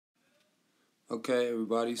Okay,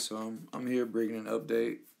 everybody, so I'm here bringing an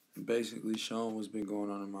update, basically showing what's been going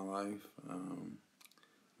on in my life. A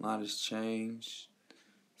lot has changed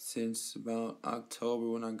since about October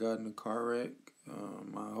when I got in a car wreck.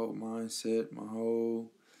 My whole mindset, my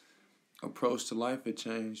whole approach to life had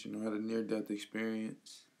changed. I had a near-death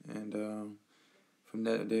experience, and from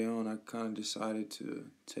that day on, I kind of decided to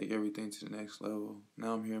take everything to the next level.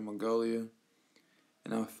 Now I'm here in Mongolia,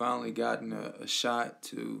 and I've finally gotten a shot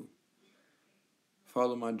to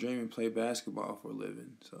follow my dream and play basketball for a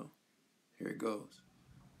living. So here it goes.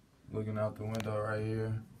 Looking out the window right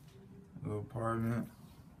here, little apartment.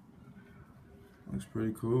 Looks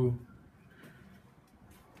pretty cool.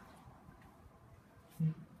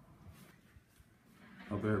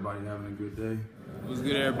 Hope everybody having a good day. What's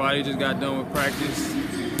good, everybody? Just got done with practice.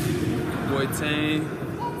 Boy Tane,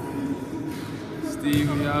 Steve,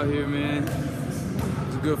 we out here, man.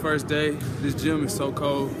 It's a good first day. This gym is so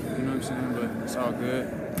cold, you know what I'm saying? But it's all good.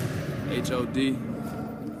 HOD.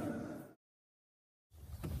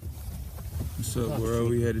 What's up, bro?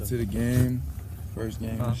 We headed to the game. First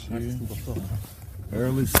game this year.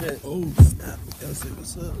 Early set. Oh, snap. That's it.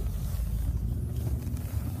 What's up?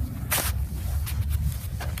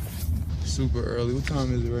 Super early. What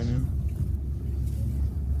time is it right now?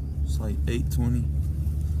 It's like 8:20.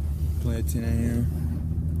 Play at 10 a.m.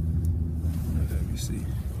 Let me see.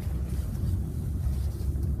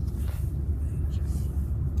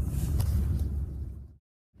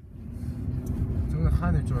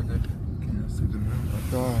 하늘 쪽에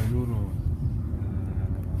맞다, 요로.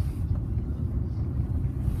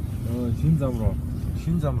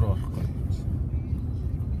 신잠으로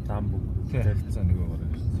담보 대리자 이거 거래.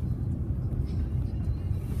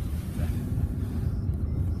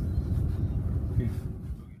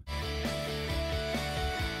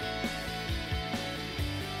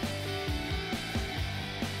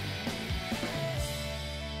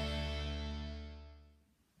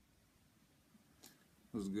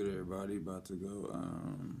 What's good, everybody? About to go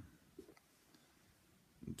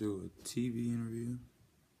do a TV interview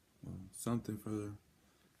or something for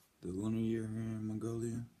the lunar year here in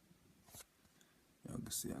Mongolia. Y'all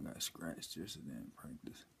can see I got scratched yesterday in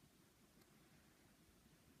practice.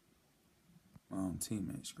 My own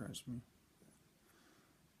teammate scratched me.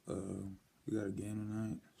 We got a game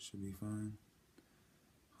tonight. Should be fun.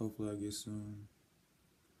 Hopefully I get some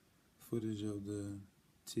footage of the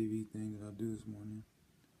TV thing that I do this morning.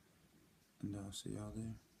 And I'll see y'all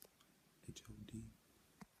there. HOD.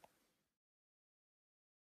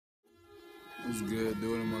 What's good?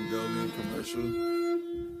 Doing a Mongolian commercial.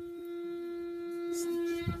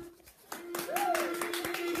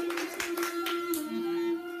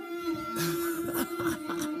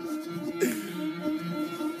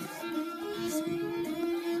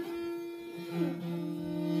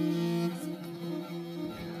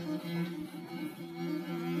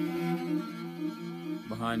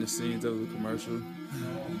 Behind the scenes of the commercial.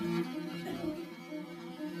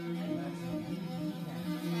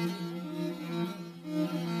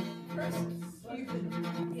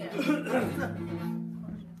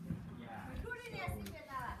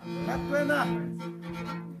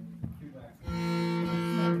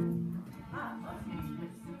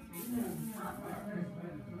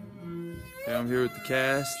 Okay, I'm here with the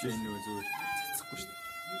cast.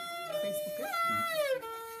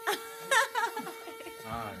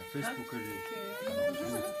 페이스북에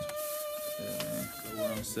So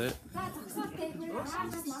we're on set.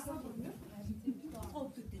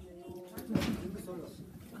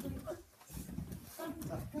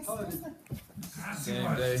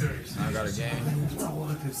 Same day, I got a game.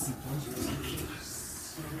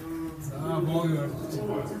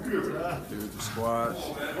 Do the squash.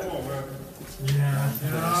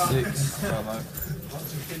 6.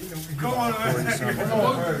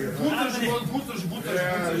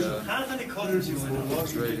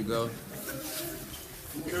 It's ready to go.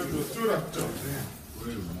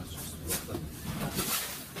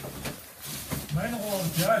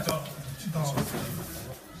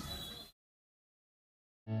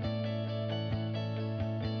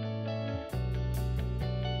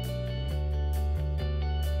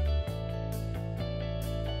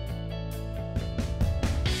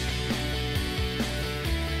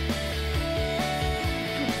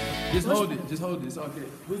 Just hold it. Just hold it. It's okay.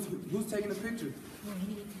 Who's taking the picture?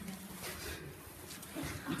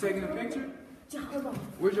 You taking a picture?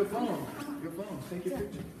 Where's your phone? Your phone. Take your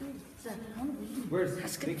picture. Where's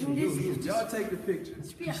you? Y'all take the picture.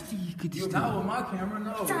 Not with my camera.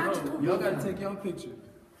 No. Y'all gotta take y'all picture.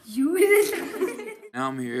 Now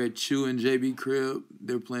I'm here at Chew and JB crib.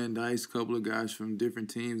 They're playing dice. A couple of guys from different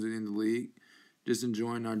teams in the league. just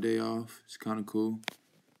enjoying our day off. It's kind of cool.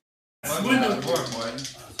 Come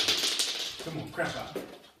on, crap out.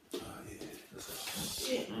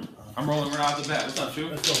 I'm rolling right out the bat. What's up, Chew?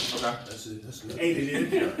 Let's go. Okay. That's it. 8 it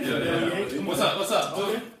is. Yeah. What's up? What's up?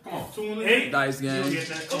 Okay. Come on. 2 on the 8. Dice game. You'll get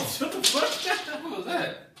that. Come on. Shut the fuck up. What was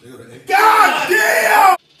that? God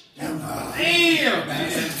damn! Damn, man.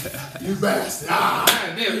 You bastard. God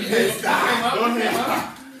damn. You had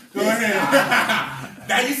Go ahead.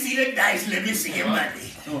 Now you see the dice. Let me see your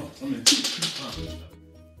money.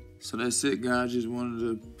 So that's it, guys. Just wanted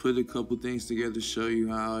to put a couple things together to show you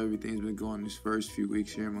how everything's been going this first few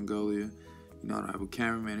weeks here in Mongolia. You know, I don't have a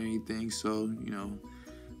cameraman or anything, so, you know,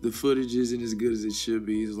 the footage isn't as good as it should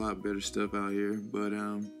be. There's a lot better stuff out here, but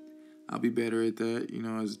I'll be better at that, you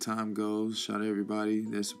know, as the time goes. Shout out to everybody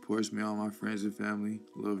that supports me, all my friends and family.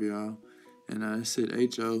 Love y'all. And that's it,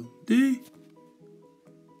 HOD.